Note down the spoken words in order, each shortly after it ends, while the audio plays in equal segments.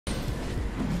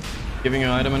Giving you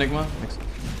an item, Enigma. Thanks.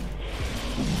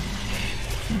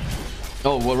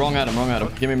 Oh, well, wrong item, wrong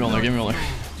item. Give me Mjolnir, give me Mjolnir.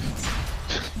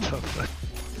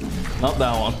 Not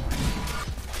that one.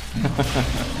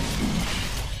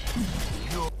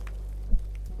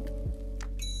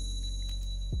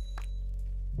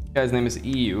 Guy's name is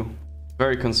EU.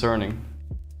 Very concerning.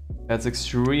 That's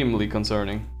extremely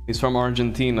concerning. He's from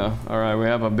Argentina. Alright, we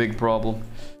have a big problem.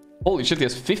 Holy shit, he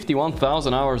has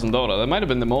 51,000 hours in Dota. That might have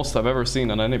been the most I've ever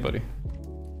seen on anybody.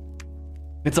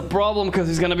 It's a problem because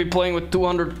he's gonna be playing with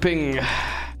 200 ping.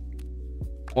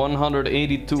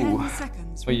 182. Oy,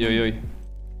 oy, oy.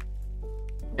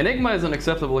 Enigma is an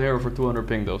acceptable hero for 200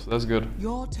 ping though, so that's good.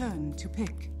 Your turn to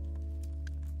pick.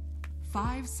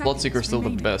 5 seconds. BLOODSEEKER still the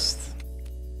best.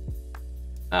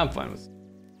 I'm fine with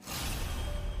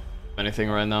anything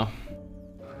right now.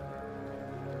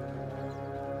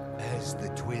 As the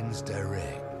twins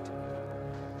direct.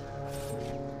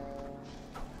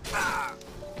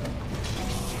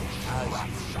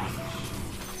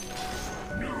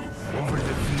 Over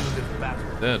the field of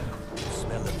battle. Dead.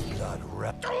 Smell of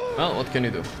blood. Well, what can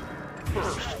you do?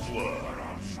 First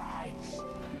blood.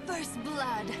 First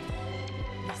blood.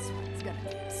 This one's gonna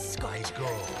be Sky go.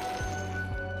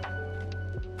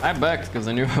 I backed because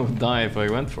I knew I would die if I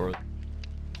went for it.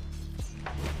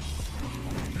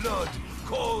 Blood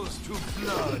calls to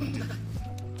blood.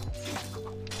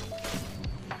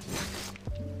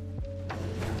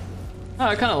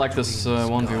 I kind of like this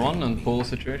 1v1 and pull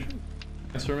situation.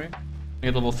 Nice for me. I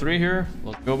get level 3 here.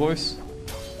 Let's go, boys.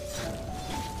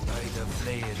 By the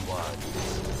flayed one.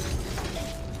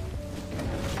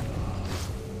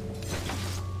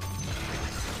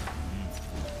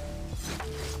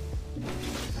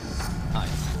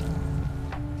 Nice.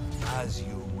 As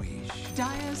you wish.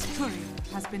 Dire's courier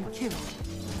has been killed.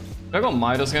 Should I go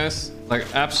Midas, guys? Like,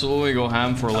 absolutely go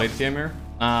ham for a late game here?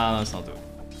 Nah, that's not doing it.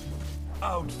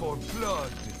 Out for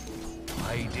blood.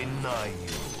 I deny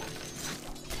you.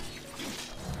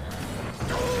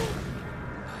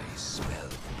 I smell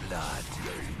blood.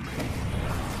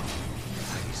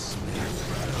 I smell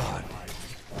blood.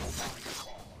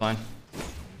 Fine.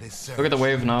 Look at the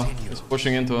wave now. It's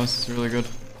pushing into us. It's really good.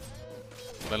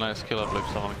 Very nice kill up if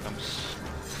someone comes.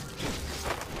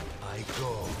 I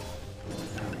go.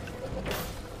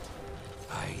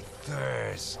 I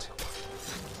thirst.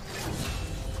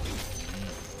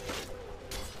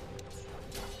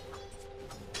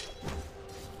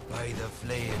 By the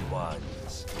flayed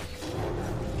ones.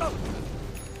 Up.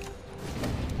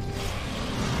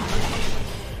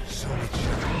 So it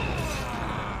shall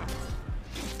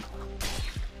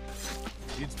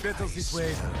be. It's better this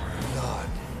way. Blood.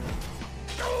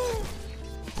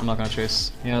 I'm not gonna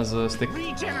chase. He has a stick.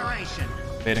 Regeneration.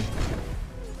 Baiting.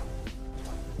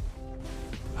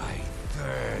 I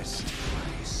thirst.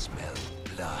 I smell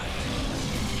blood.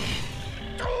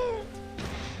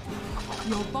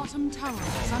 Your bottom tower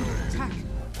is under attack.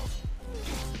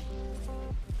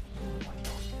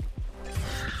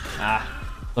 Ah.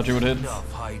 Thought you would hit.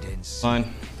 Enough hide and seek.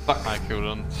 Fine. Fuck. I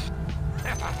couldn't.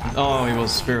 Oh, he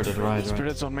was spirited, right?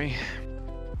 Spirits on me.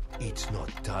 It's not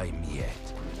time yet.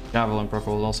 Javelin proc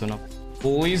will also not.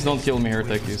 Please don't kill me here,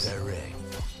 techies.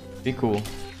 Direct. Be cool.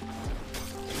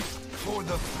 For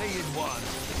the flayed one.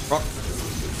 Proc.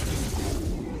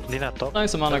 Lina top.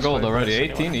 Nice amount of That's gold why already.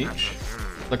 pressing 18 anyone. each.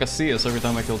 Like a CS every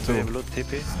time I kill We have 2. loot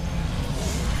TP.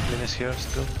 Lina is here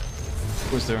still.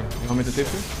 Who's there? You want me to tip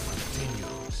you?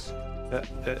 Continues.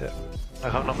 Yeah. I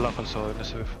have no block also in the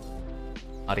save.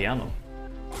 Ariano.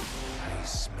 I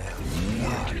smell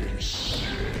blood.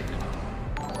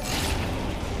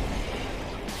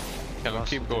 Can we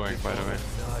keep going, by the way?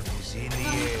 Blood is in the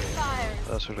air. fire.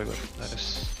 That's really good.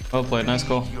 Nice. Well played. Nice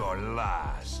call. Your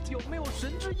last. So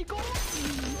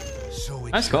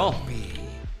it Nice shall call. be.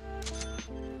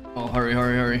 Oh, hurry,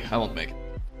 hurry, hurry. I won't make it.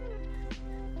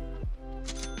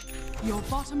 Your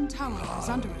bottom tower is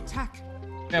under attack.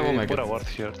 Yeah, we'll make Put it. a ward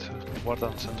here too. Ward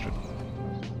on sentry.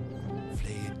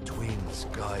 Flayed twins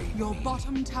guide Your me.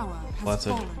 bottom tower has That's it.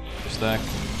 fallen. Stack.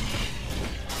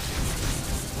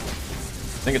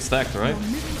 I think it's stacked, right? Your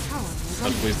middle tower is Oh,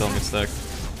 under please don't get attack. stacked.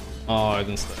 Oh, I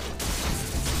didn't stack.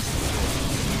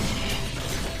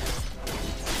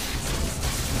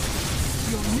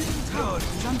 Your middle tower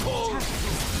is under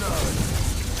attack.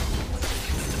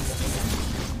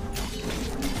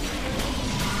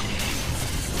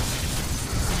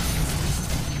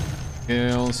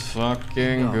 Kills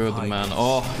fucking good, man.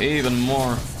 Oh, even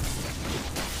more.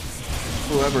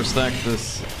 Whoever stacked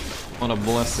this, what a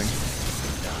blessing.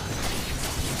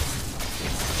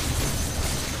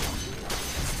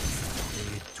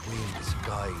 Flayed twins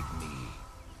guide me.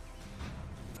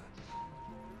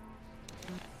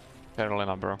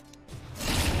 Carolina, bro.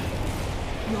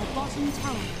 Your bottom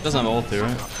tower. Doesn't have ulti,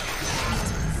 right?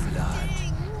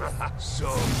 So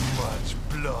much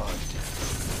blood.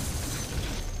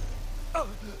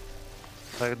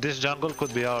 Like this jungle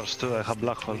could be ours too. I have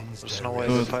black hole. There's no way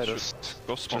to fight us.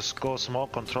 Go smoke. Just go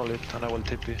smoke, control it, and I will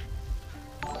TP.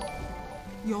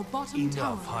 Your bottom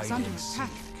tower Enough is hide under and attack.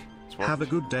 seek. Have a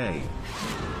good day.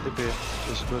 TP.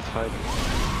 Just good fight.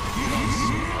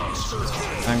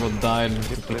 Tango died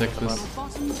to protect Your this.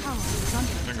 bottom tower is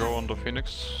under Can go on the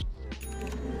Phoenix.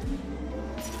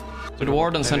 So the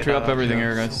ward and sentry up everything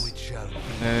here, So guys. it shall be.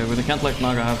 But they can't let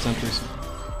Naga have sentries.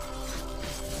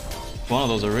 One of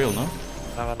those are real, no?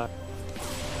 No.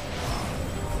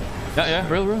 Yeah,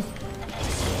 real.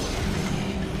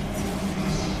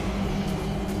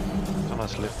 I'm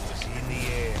asleep. In the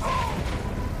air,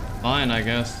 Fine, I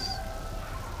guess.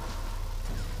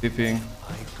 TPing.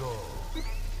 I go.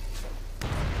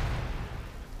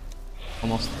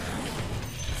 Almost.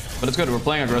 But it's good, we're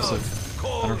playing aggressive.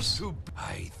 Calls Matters. to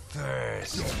I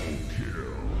thirst.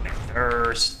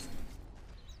 First.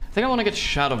 I think I want to get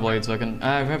Shadow Blade so I can...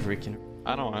 I have every kin.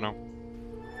 I know.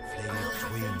 Flame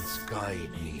twins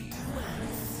guide me.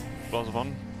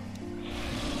 +1.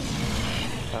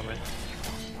 Damn it.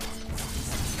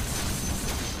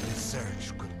 The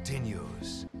search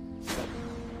continues.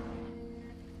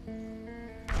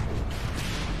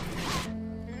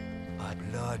 My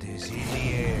blood is in the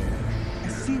air. I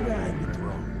see where I went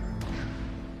wrong.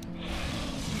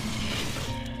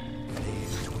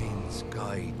 Flame twins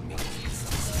guide me.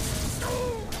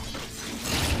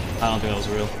 I don't think that was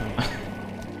real.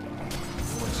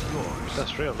 What's yours?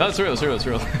 That's real. That's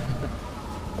real.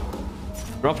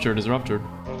 Ruptured is ruptured.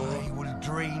 I will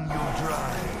drain you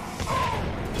dry.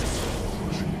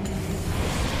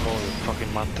 Oh, you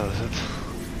fucking manta, is it?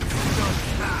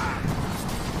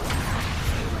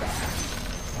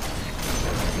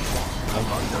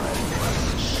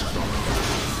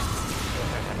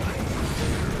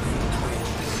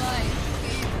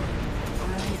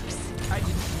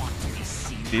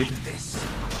 Deep.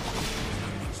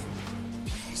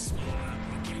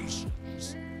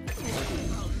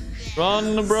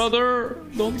 Run, brother!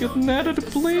 Don't get netted,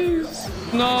 please!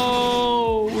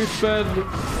 No! We fed.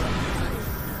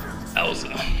 Elsa.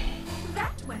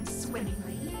 That went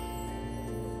swimmingly.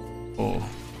 Oh.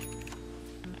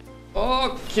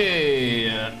 Okay.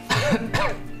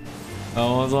 That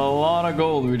was a lot of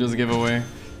gold we just gave away.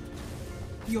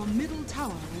 Your middle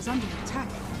tower is under attack.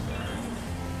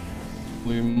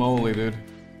 Holy moly, dude.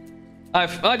 I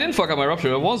didn't fuck up my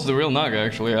rupture. It was the real Naga,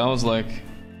 actually. I was like,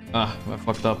 I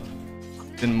fucked up.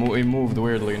 Didn't move. He moved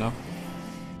weirdly enough.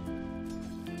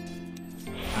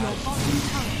 Your bottom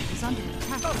tower is under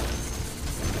attack.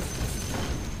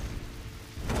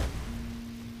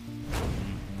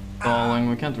 Falling.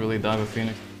 We can't really dive a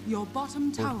Phoenix. Your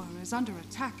bottom tower is under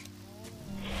attack.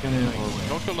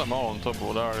 Don't kill them all on top of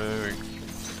what they're doing.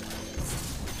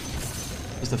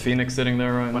 Just a Phoenix sitting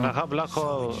there right When I now. have black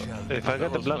hole, if I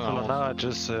get the black hole now, I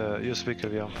just use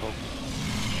BKB on top.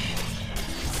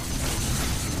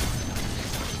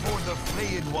 For the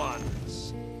flayed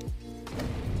ones.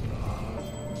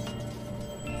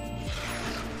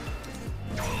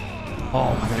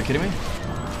 Oh my god, are you kidding me?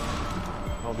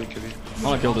 No BKB. I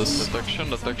wanna kill this. Detection.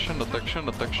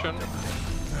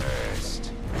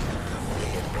 First.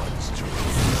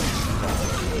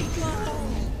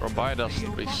 Or buy dust,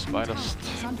 Your please. bottom Buy tower dust.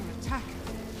 is under attack.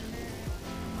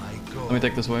 I go. Let me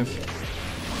take this wave.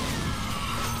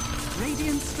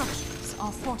 Radiant structures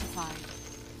are fortified.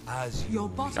 As you Your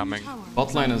bottom Coming. tower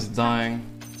Bot lane is dying.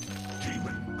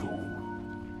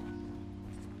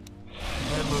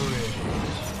 memory.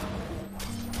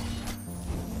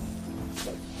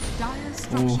 dire Ooh,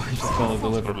 structures I just got it For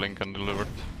delivered. Lincoln delivered.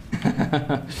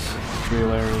 Real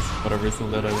hilarious. Whatever, he's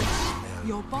still dead, I think.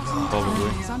 Your bottom Probably.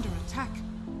 tower is under attack.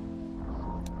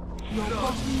 Your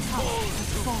bottom tower has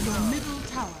fallen. Your middle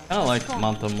tower I don't like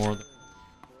Manta more.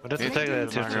 We need to take the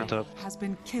tier 2 top. has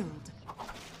been killed.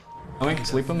 Coming,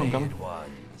 sleep him, I'm coming. Flayed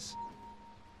ones.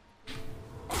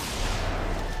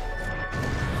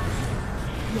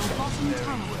 Your bottom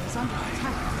tower is under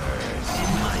attack.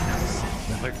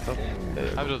 Like top.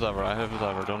 I have the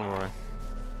diver, don't worry.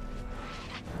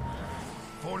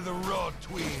 For the raw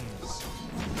twins.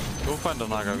 Go find the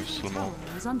Naga with Your slow-mo. tower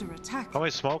is under attack. Can we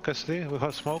smoke SD? We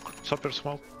have smoke? Super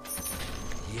smoke?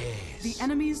 Yes. The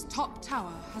enemy's top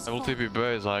tower has I will fallen. TP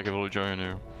base, I will join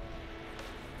you.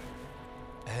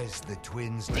 As the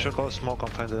twins. We should go smoke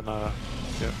and find the Naga.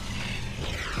 Yeah.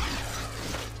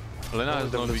 Lena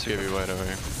has no BKB. BKB by the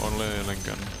way, only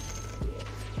Lincoln.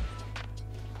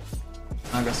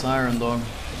 Naga Siren, dog.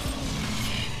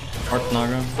 Art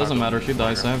Naga. Doesn't matter, she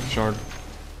dies. I have shard.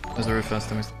 That's very fast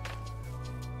to me.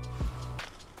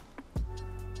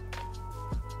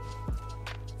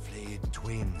 Flayed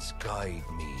twins guide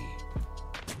me.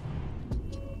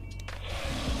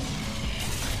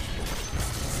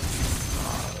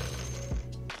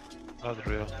 Not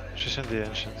real. She's in the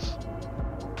ancients.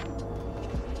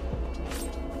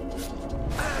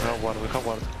 We have one, we have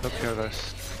one. Look here,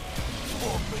 guys.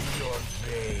 Open your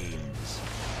veins.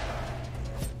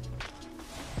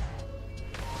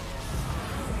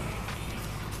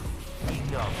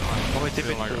 Enough. Can we tip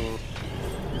Feel into...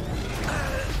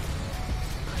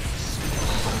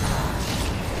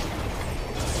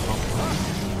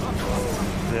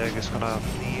 The egg is gonna...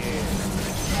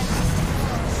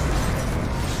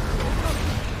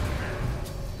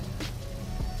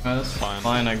 That's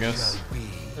fine, I guess.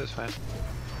 It's fine.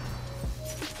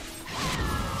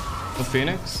 The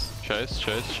Phoenix? Chase,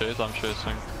 chase, chase, I'm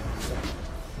chasing.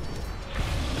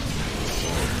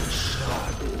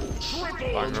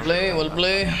 Well play, well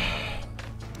play.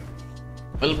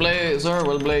 Well play, sir,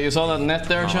 well play. You saw that net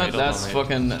there, No, chat? he doesn't That's need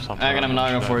fucking some Aghanim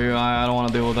Naga damage, for you. I don't want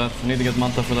to deal with that. I need to get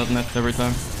Manta for that net every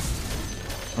time.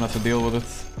 I don't have to deal with it.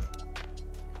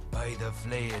 By the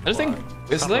flayed I just think,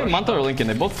 is it Manta or Lincoln?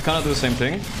 They both kind of do the same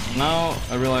thing. Now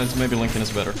I realize maybe Lincoln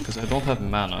is better, because I don't have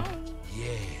mana.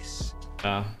 Yes.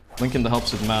 Yeah, Lincoln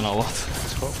helps with mana a lot.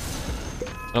 Let's go.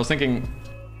 I was thinking,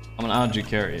 I'm an RG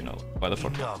carry, you know, why the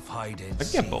fuck? Enough hide and I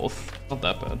can get both, not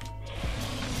that bad.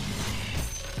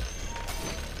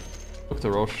 Look to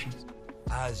Roche.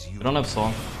 as you We don't have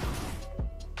song.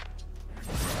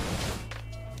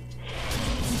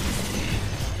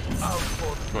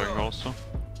 Going also. for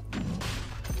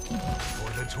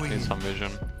the Need twins. some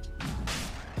vision.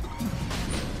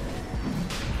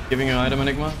 Giving you an item,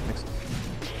 Enigma. Next.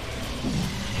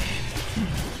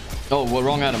 Oh, well,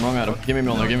 wrong item, wrong item. Give me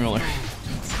Milner, give me Milner.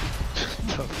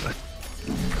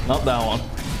 Not that one.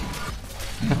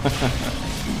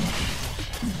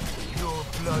 Your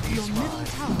blood is Your middle mine.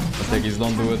 tower Techies,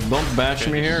 don't do it. Don't bash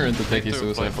me here into Techie Need to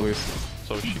suicide, play please.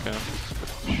 So she can.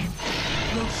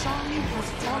 Roshan has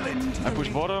fallen to I the push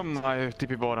ring. bottom, I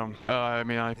TP bottom. I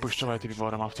mean, I push the right TP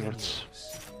bottom afterwards.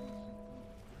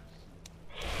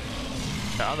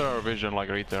 Yeah, under our vision like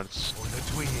retards. For the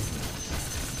twins.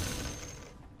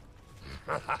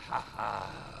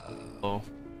 Oh.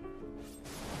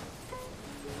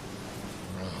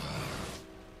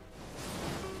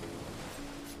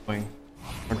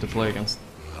 Hard to play against.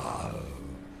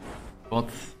 What?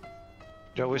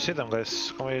 Yeah, we see them,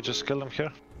 guys. Can we just kill them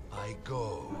here? I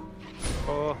go.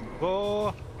 Oh,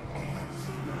 go!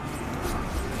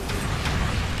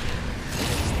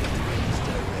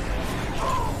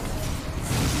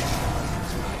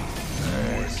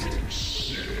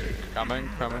 Coming,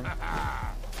 coming.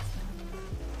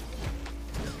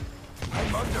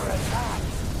 I'm under attack.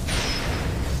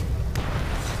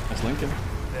 That's Lincoln.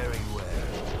 Very well.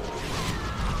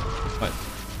 Wait.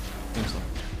 Seems so.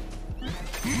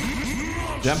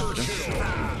 Jam.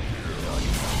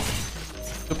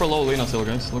 Super low Lena still,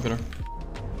 guys. Look at her.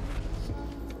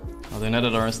 Oh, they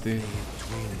netted RSD.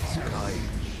 Twins guide.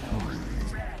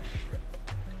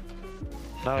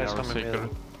 Now Yeah, it's we're coming seeker. in.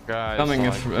 Guys, Coming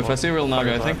like, if I see real what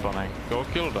Naga, I is think. happening? Go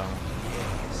kill them.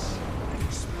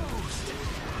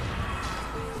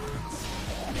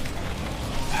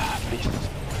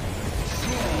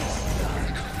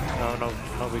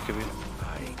 No BKB. I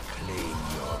claim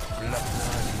your blood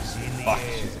is in the Fuck.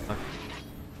 air. She's attack.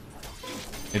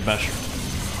 Need bash.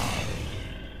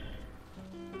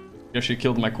 Yeah, she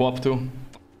killed my co-op too.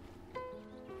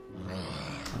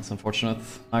 That's unfortunate.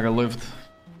 Naga lived.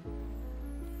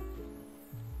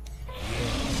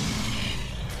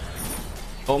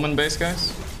 Omen base,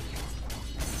 guys.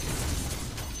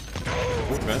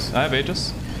 Ooh, guys, I have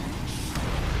Aegis.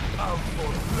 Out for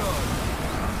blood.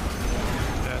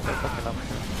 Yeah, they're fucking up here.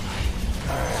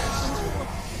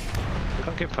 We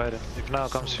can keep fighting. If now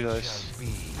comes you guys.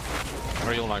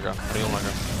 Real Naga, real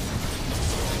Naga.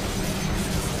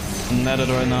 I'm netted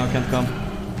right now, can't come.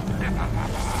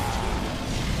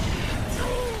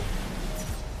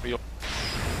 Real.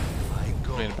 I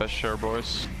go. Clean best share,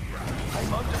 boys.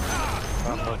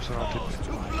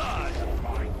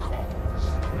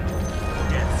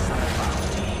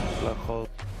 Black hole.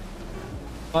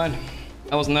 Fine.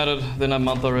 I was netted, didn't have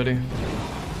Manta already.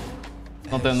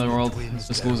 Not the end of the world, it's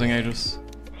just losing Aegis.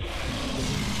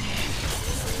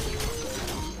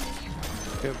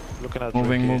 Keep looking at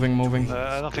Moving, Ricky. moving, moving.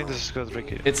 I don't think this is good,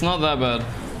 Ricky. It's not that bad.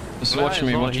 Just watch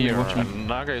me, watch me, watch me.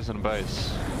 Naga is in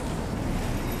base.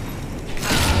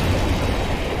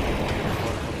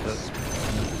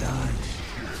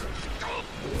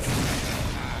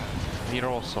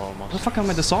 Meter also Where almost. the fuck am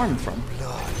I disarmed from?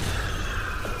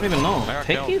 I don't even know.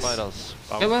 Takei's?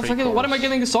 Yeah, what am I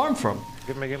getting disarmed from?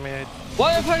 Give me 8.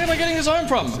 What the fuck am I getting disarmed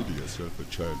from?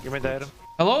 Give me the item.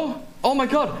 Hello? Oh my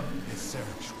god.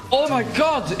 Oh my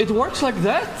god, it works like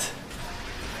that?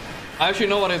 I actually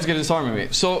know what is getting disarming me.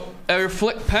 So,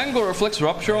 Pango reflects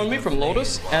Rupture on me from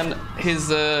Lotus, and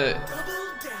his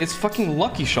fucking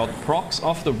Lucky Shot procs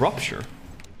off the Rupture.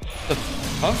 The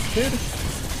fuck, dude?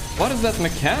 What is that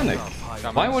mechanic?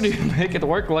 Why would you make it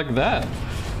work like that?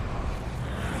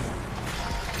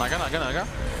 Naga.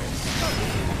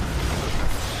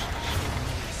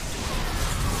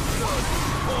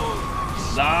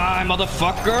 Die,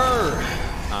 motherfucker!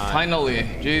 Finally.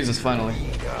 Jesus, finally.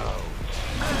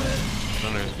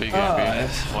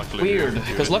 It's weird,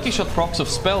 because Lucky Shot procs of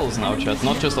spells now, chat,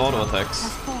 not just auto attacks.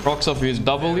 Procs of his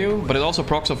W, but it also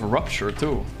procs of Rupture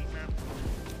too.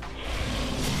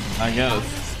 I get it.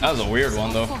 That was a weird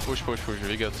one though. Push.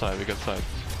 We get side.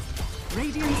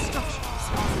 Radiant structures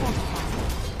are fortified.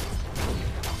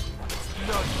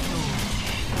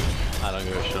 I don't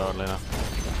give a shit about Lena.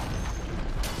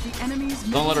 The enemy's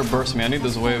Don't let her burst me, I need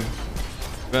this wave.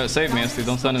 Save me, SD,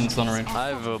 don't stand in stun range. I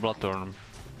have a Bloodthorn.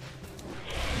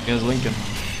 He has Lincoln.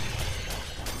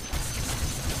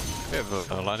 We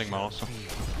have a Lightning Man also.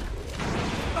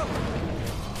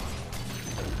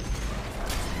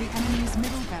 The enemy's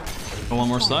middle barracks. Go one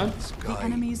more side. The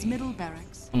enemy's middle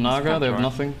barracks. Naga, they have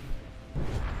nothing.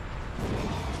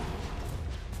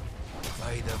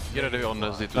 Get it on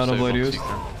this. Battle Blade used.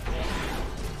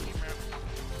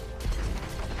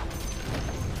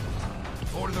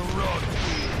 For the run.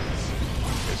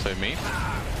 They say me.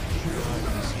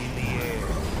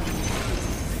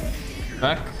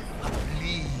 Back.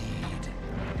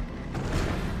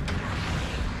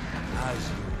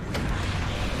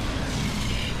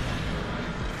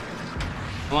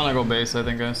 I wanna go base, I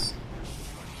think, guys.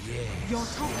 Your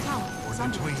top tower is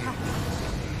under attack.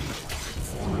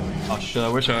 Oh shit, I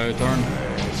wish I turned.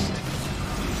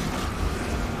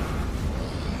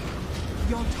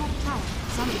 Your top tower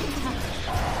is under attack.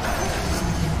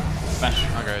 Smash.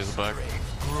 Okay, he's back.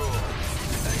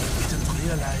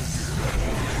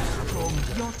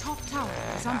 Your top tower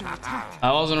is under attack.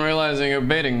 I wasn't realizing you're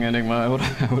baiting Enigma. I would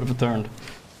have turned.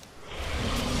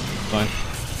 Fine.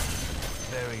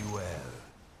 Very well.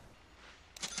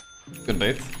 Good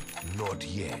bait. Not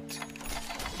yet.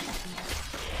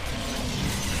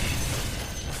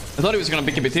 I thought he was gonna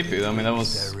BKB TP. I mean, that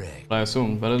was what I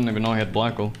assumed, but I didn't even know he had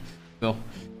Black Hole. So,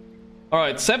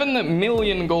 alright, 7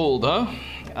 million gold, huh?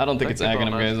 I don't think it's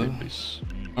Aghanim, guys.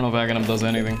 I don't know if Aghanim does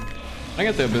anything. I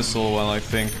get the Abyssal while I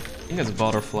think it's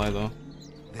Butterfly, though.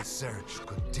 The search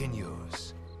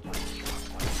continues.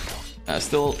 I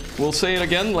still will say it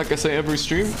again, like I say every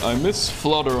stream. I miss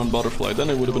Flutter on Butterfly, then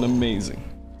it would have been amazing.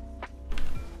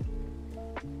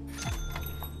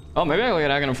 Oh, maybe I'll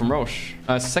get Aghanim from Roche.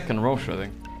 Second Roche, I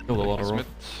think. Killed a lot of Roche.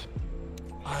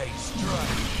 I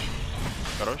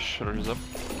strike. Roche is up.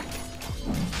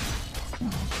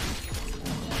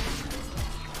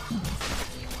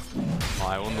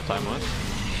 I won the time limit.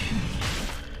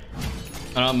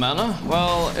 Mana?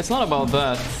 Well, it's not about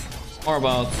that. It's more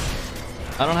about...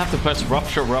 I don't have to press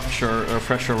Rupture, or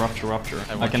Fresher, Rupture.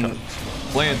 I can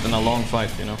play it in a long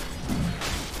fight, you know.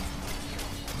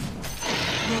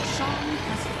 Your shine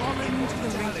has fallen to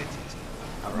the radiant.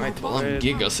 Alright, well I'm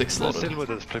Giga 6 Still loaded. with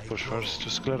this play push first.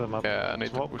 Just clear them up. Yeah, I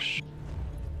need to push.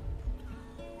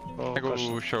 Oh, I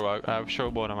go show. I have show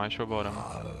bottom. I show bottom.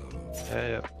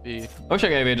 Yeah. E. I wish I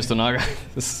gave Aegis to Naga.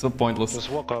 This is so pointless. Just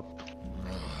walk up.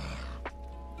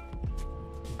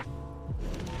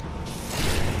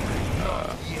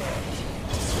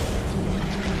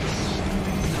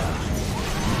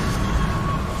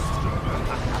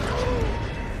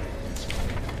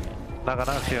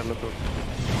 Naga here, look.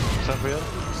 Is that real?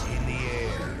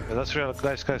 Yeah, that's real.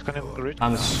 Guys, can you reach?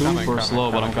 I'm super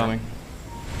slow, but I'm coming.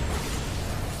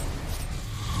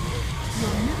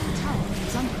 Your middle tower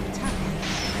is under attack.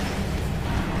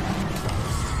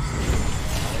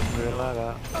 Real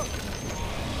Naga.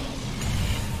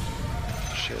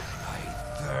 Shit.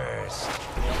 Thirst.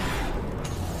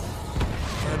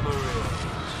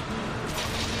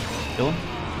 Kill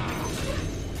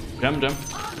him. Jump.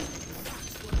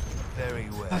 Very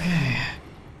well. Okay.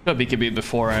 Got BKB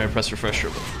before I press refresher,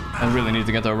 but I really need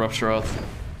to get that Rupture out.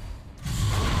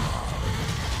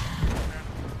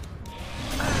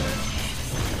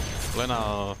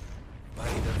 Lena.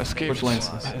 Escape. Push lanes.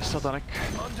 Satanic.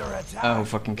 Who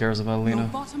fucking cares about Your Lena?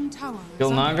 bottom tower is Kill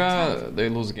under Naga, attack. they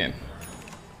lose the game.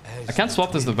 I can't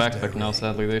swap this to backpack now,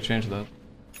 sadly. They changed that.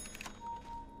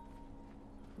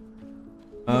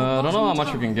 I don't know how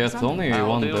much we can get. Only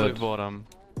one dead. Bottom.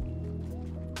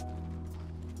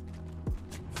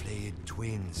 Flayed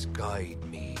twins guide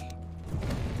me.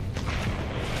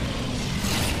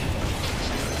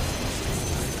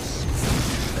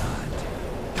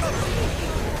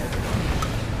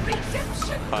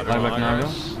 Five back now,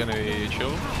 guys. Can we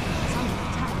chill?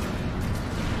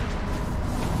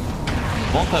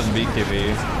 Won't have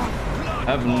BKB. I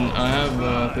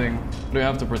have thing. Do you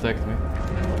have to protect me?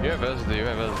 You have SD, you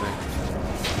have SD.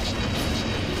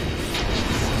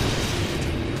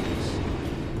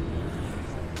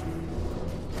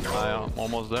 I'm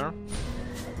almost there.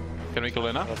 Can we kill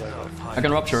Lina? I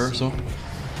can rupture, so.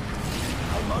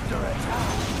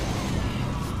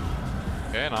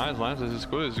 Okay, nice, nice. This is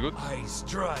good, this is good. Eyes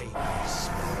dry.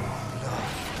 Smell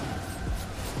blood.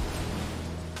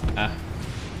 Ah.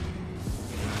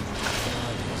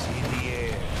 Blood is in the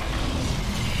air.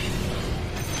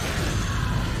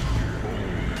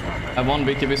 I have one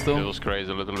BKB It still. was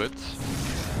crazy a little bit.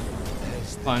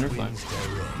 Fine, we're fine.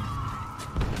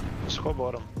 Let's go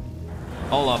bottom.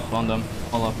 All up on them.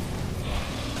 All up.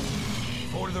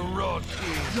 For the rod.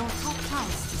 Your top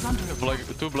house is under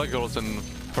attack. Two black girls in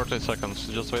 30 seconds.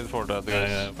 Just wait for that, guys.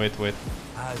 Yeah, wait.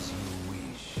 As you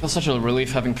wish. Feels such a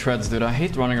relief having treads, dude. I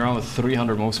hate running around with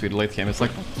 300 move speed late game. It's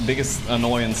like the biggest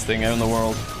annoyance thing in the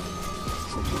world.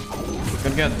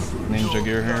 Could get ninja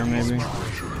gear here, maybe.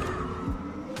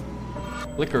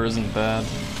 Flicker isn't bad.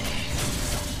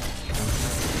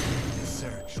 The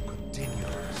search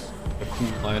continues. A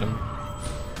cool item.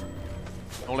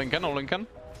 No Lincoln, no Lincoln.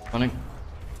 Funny.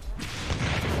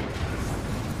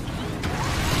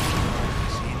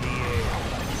 It's in the air.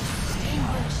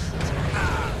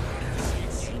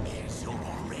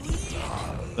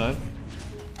 Died.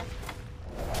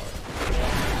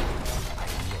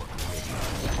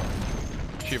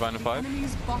 Shiva in 5.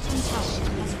 Enemy's bottom tower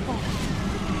has fallen.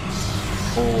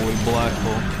 Holy black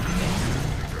hole.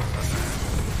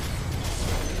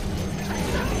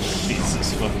 Jesus,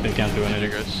 fuck, they can't do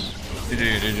anything. Guys.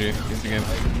 GG, easy game.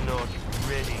 I'm not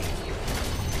ready.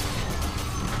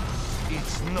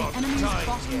 It's not The enemy's time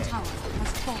bottom yet. tower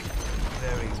has fallen.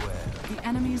 Very well. The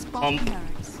enemy's bottom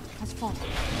barracks has fallen.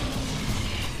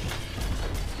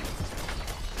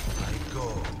 I go.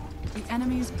 The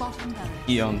enemy's bottom barracks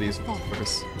E on these has fallen.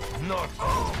 fuckers. Not.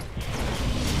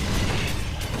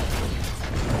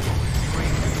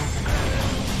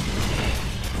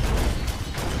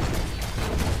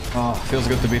 Oh, feels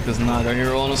good to beat this Naga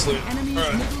here, honestly. The enemy's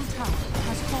middle tower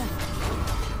has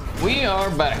fallen. We are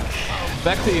back.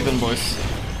 Back to even, boys.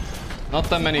 Not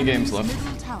that many games left.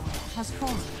 Middle tower has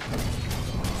fallen.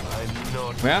 I'm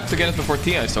not. We have to get it before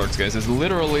TI starts, guys. It's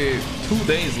literally 2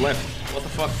 days left. What the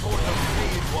fuck?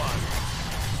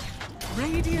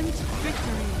 Radiant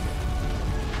victory.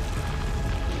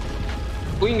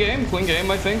 Clean game,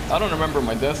 I think. I don't remember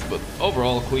my death, but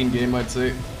overall, clean game, I'd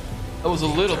say. I was a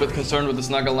little bit concerned with this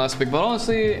Naga last pick, but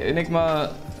honestly,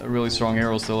 Enigma, a really strong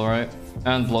hero still, alright?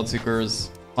 And Bloodseeker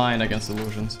is fine against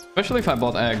illusions. Especially if I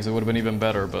bought eggs, it would have been even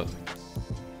better, but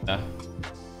yeah.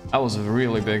 That was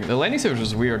really big. The laning stage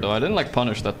was weird though, I didn't like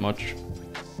punish that much.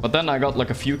 But then I got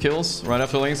like a few kills right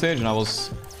after laning stage and I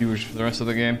was huge the rest of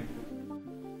the game.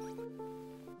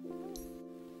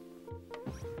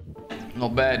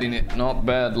 Not bad in it, not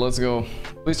bad, let's go.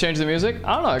 Please change the music.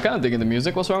 I don't know, I kind of dig in the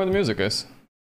music. What's wrong with the music, guys?